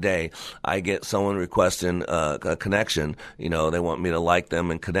 times a day. I get someone requesting a connection. You know, they want me to like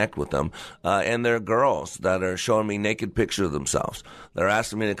them and connect with them. And they're girls that are showing me naked pictures of themselves. They're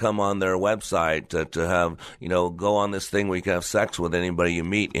asking me to come on their website to have, you know, go on this thing where you can have sex with anybody you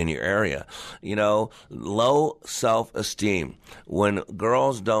meet in your area. You know, low self-esteem. When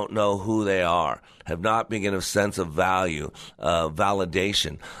girls don't know who they are, have not been given a sense of value,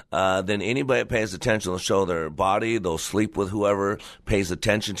 validation, then anybody that pays attention will show their body. They'll sleep with whoever pays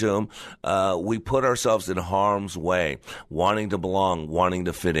attention to them. We put ourselves in harm's way, wanting to belong, wanting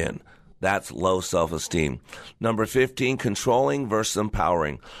to fit in. That's low self-esteem. Number 15, controlling versus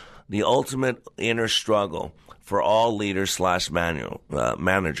empowering. The ultimate inner struggle for all leaders /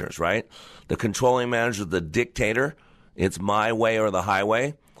 managers, right? The controlling manager, the dictator, it's my way or the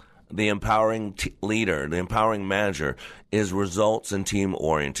highway. The empowering leader, the empowering manager, is results and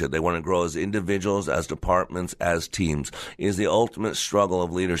team-oriented. They want to grow as individuals, as departments, as teams. It is the ultimate struggle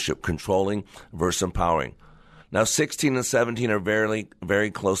of leadership, controlling versus empowering. Now, 16 and 17 are very,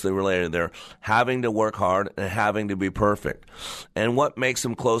 very closely related. They're having to work hard and having to be perfect. And what makes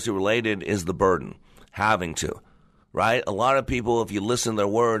them closely related is the burden, having to. Right? A lot of people, if you listen to their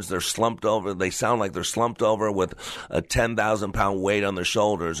words, they're slumped over. They sound like they're slumped over with a 10,000-pound weight on their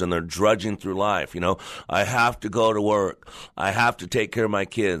shoulders, and they're drudging through life. You know, I have to go to work. I have to take care of my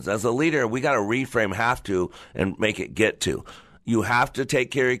kids. As a leader, we got to reframe have to and make it get to. You have to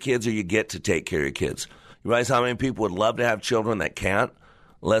take care of your kids, or you get to take care of your kids. You realize how many people would love to have children that can't?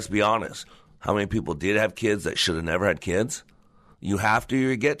 Let's be honest. How many people did have kids that should have never had kids? You have to, or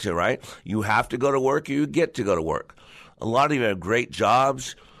you get to, right? You have to go to work, or you get to go to work. A lot of you have great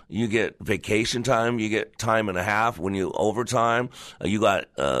jobs. You get vacation time. You get time and a half when you overtime. You got,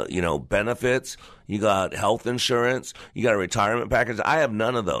 benefits. You got health insurance. You got a retirement package. I have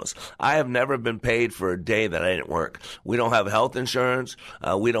none of those. I have never been paid for a day that I didn't work. We don't have health insurance.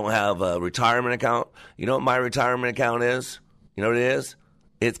 We don't have a retirement account. You know what my retirement account is? You know what it is?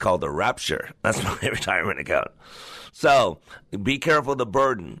 It's called the Rapture. That's my retirement account. So be careful of the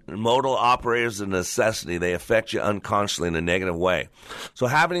burden. Modal operators of necessity. They affect you unconsciously in a negative way. So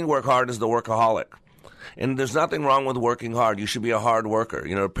having to work hard is the workaholic. And there's nothing wrong with working hard. You should be a hard worker.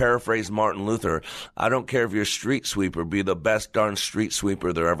 You know, to paraphrase Martin Luther, I don't care if you're a street sweeper, be the best darn street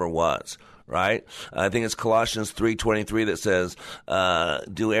sweeper there ever was. Right? I think it's Colossians 3:23 that says,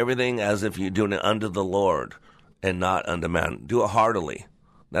 do everything as if you're doing it unto the Lord and not unto man. Do it heartily.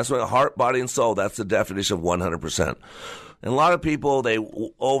 That's what heart, body, and soul, that's the definition of 100%. And a lot of people, they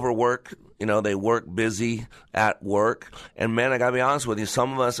overwork, you know, they work busy at work. And man, I got to be honest with you,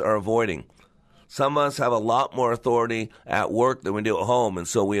 some of us are avoiding. Some of us have a lot more authority at work than we do at home, and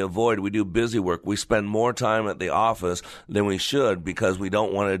so we do busy work. We spend more time at the office than we should because we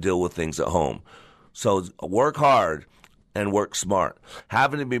don't want to deal with things at home. So work hard and work smart.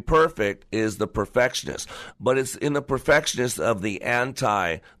 Having to be perfect is the perfectionist, but it's in the perfectionist of the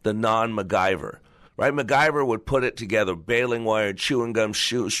non-MacGyver. Right? MacGyver would put it together, baling wire, chewing gum,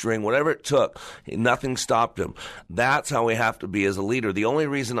 shoestring, whatever it took. Nothing stopped him. That's how we have to be as a leader. The only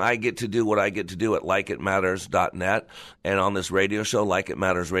reason I get to do what I get to do at likeitmatters.net and on this radio show,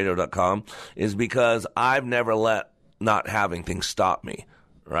 likeitmattersradio.com, is because I've never let not having things stop me.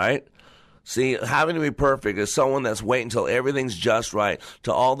 Right? See, having to be perfect is someone that's waiting until everything's just right,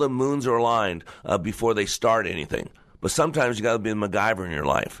 till all the moons are aligned before they start anything. But sometimes you got to be a MacGyver in your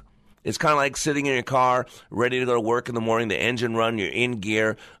life. It's kind of like sitting in your car, ready to go to work in the morning, the engine run, you're in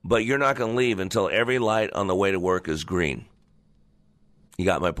gear, but you're not going to leave until every light on the way to work is green. You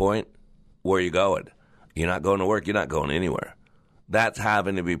got my point? Where are you going? You're not going to work, you're not going anywhere. That's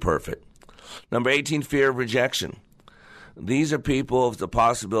having to be perfect. Number 18, fear of rejection. These are people with the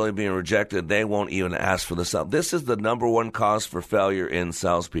possibility of being rejected. They won't even ask for the sale. This is the number one cause for failure in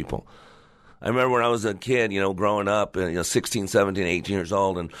salespeople. I remember when I was a kid, growing up, 16, 17, 18 years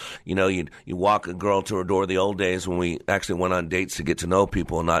old, and, you walk a girl to her door, the old days when we actually went on dates to get to know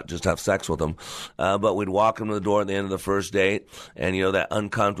people and not just have sex with them. But we'd walk them to the door at the end of the first date, and, that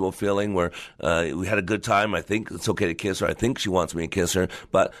uncomfortable feeling where we had a good time. I think it's okay to kiss her. I think she wants me to kiss her.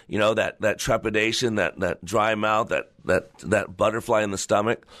 But, that trepidation, that dry mouth, that butterfly in the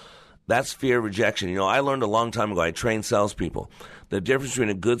stomach, That's fear of rejection. You know, I learned a long time ago, I trained salespeople. The difference between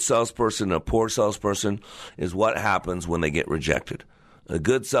a good salesperson and a poor salesperson is what happens when they get rejected. A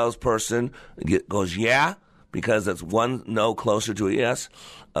good salesperson goes, yeah, because that's one no closer to a yes.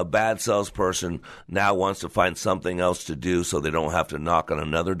 A bad salesperson now wants to find something else to do so they don't have to knock on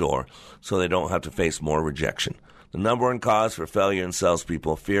another door, so they don't have to face more rejection. The number one cause for failure in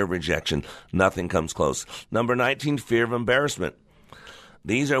salespeople, fear of rejection. Nothing comes close. Number 19, fear of embarrassment.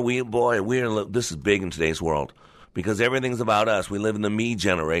 This is big in today's world because everything's about us. We live in the me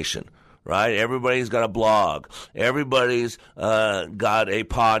generation. Right? Everybody's got a blog. Everybody's got a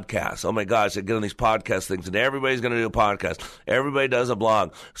podcast. Oh, my gosh, I get on these podcast things, and everybody's going to do a podcast. Everybody does a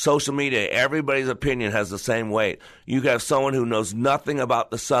blog. Social media, everybody's opinion has the same weight. You have someone who knows nothing about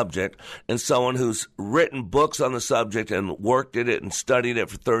the subject and someone who's written books on the subject and worked at it and studied it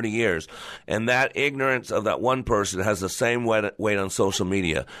for 30 years. And that ignorance of that one person has the same weight on social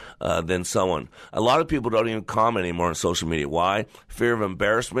media than someone. A lot of people don't even comment anymore on social media. Why? Fear of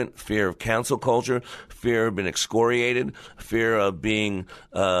embarrassment, fear of cancel culture, fear of being excoriated, fear of being,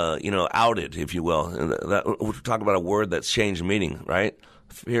 outed, if you will. We're talking about a word that's changed meaning, right?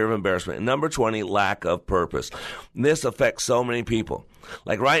 Fear of embarrassment. And number 20, lack of purpose. This affects so many people.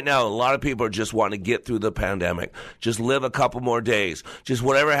 Like right now, a lot of people are just wanting to get through the pandemic. Just live a couple more days. Just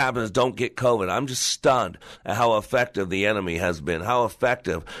whatever happens, don't get COVID. I'm just stunned at how effective the enemy has been, how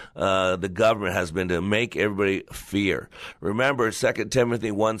effective the government has been to make everybody fear. Remember, 2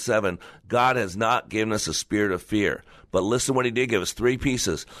 Timothy 1:7, God has not given us a spirit of fear. But listen what he did give us, 3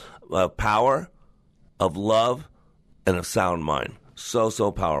 pieces, of power, of love, and of sound mind.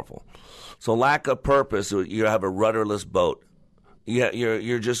 So powerful. So lack of purpose, you have a rudderless boat.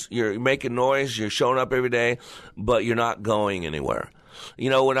 You're making noise, you're showing up every day, but you're not going anywhere. You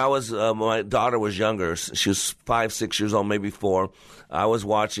know, when my daughter was younger, she was 5, 6 years old, maybe 4, I was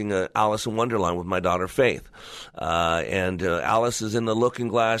watching Alice in Wonderland with my daughter Faith. And Alice is in the looking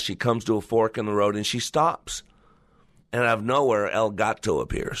glass, she comes to a fork in the road and she stops. And out of nowhere, El Gato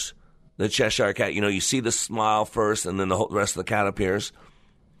appears. The Cheshire Cat, you see the smile first and then the rest of the cat appears.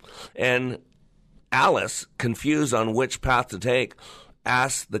 And Alice, confused on which path to take,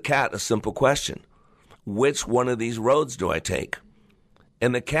 asked the cat a simple question. Which one of these roads do I take?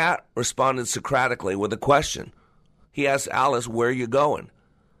 And the cat responded Socratically with a question. He asked Alice, where are you going?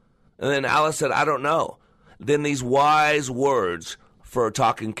 And then Alice said, I don't know. Then these wise words for a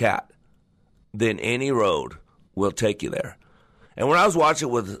talking cat. Then any road will take you there. And when I was watching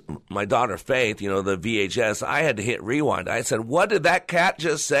it with my daughter Faith, the VHS, I had to hit rewind. I said, what did that cat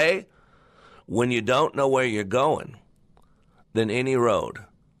just say? When you don't know where you're going, then any road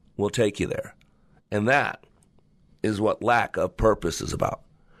will take you there. And that is what lack of purpose is about.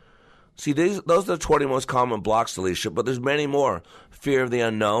 See, those are the 20 most common blocks to leadership, but there's many more. Fear of the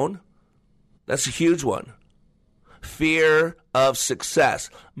unknown, that's a huge one. Fear of success,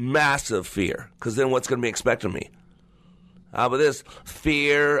 massive fear, because then what's going to be expected of me? How about this?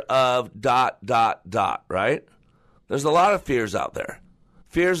 Fear of ... right? There's a lot of fears out there.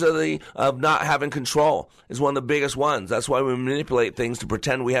 Fears of not having control is one of the biggest ones. That's why we manipulate things to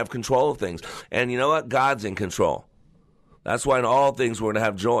pretend we have control of things. And you know what? God's in control. That's why in all things we're going to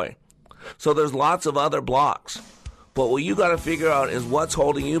have joy. So there's lots of other blocks. But what you got to figure out is what's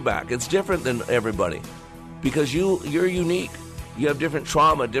holding you back. It's different than everybody because you're unique. You have different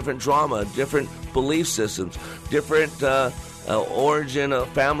trauma, different drama, different belief systems, different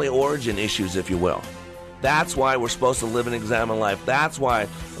family origin issues, if you will. That's why we're supposed to live and examine life. That's why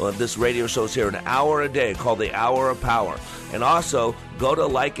this radio show is here an hour a day called the Hour of Power. And also, go to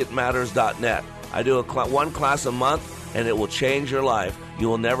likeitmatters.net. I do one class a month, and it will change your life. You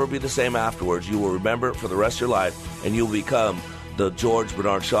will never be the same afterwards. You will remember it for the rest of your life, and you'll become the George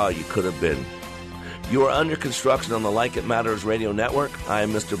Bernard Shaw you could have been. You are under construction on the Like It Matters radio network. I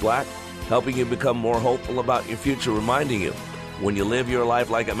am Mr. Black, helping you become more hopeful about your future, reminding you, when you live your life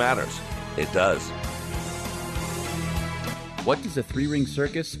like it matters, it does. What does a 3-ring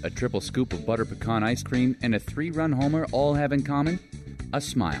circus, a triple scoop of butter pecan ice cream, and a 3-run homer all have in common? A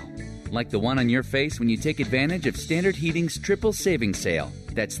smile. Like the one on your face when you take advantage of Standard Heating's triple savings sale.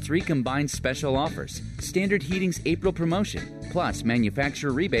 That's 3 combined special offers. Standard Heating's April promotion, plus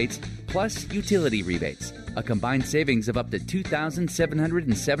manufacturer rebates, plus utility rebates. A combined savings of up to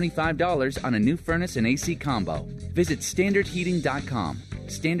 $2,775 on a new furnace and AC combo. Visit StandardHeating.com.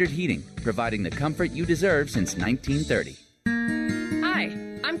 Standard Heating, providing the comfort you deserve since 1930. Hi,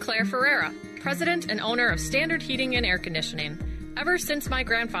 I'm Claire Ferreira, president and owner of Standard Heating and Air Conditioning. Ever since my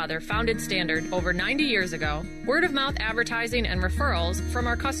grandfather founded Standard over 90 years ago, word-of-mouth advertising and referrals from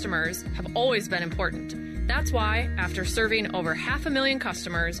our customers have always been important. That's why, after serving over 500,000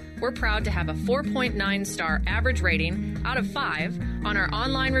 customers, we're proud to have a 4.9-star average rating out of 5 on our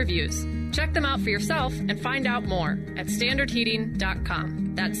online reviews. Check them out for yourself and find out more at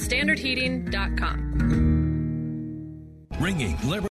standardheating.com. That's standardheating.com. Ringing liberty.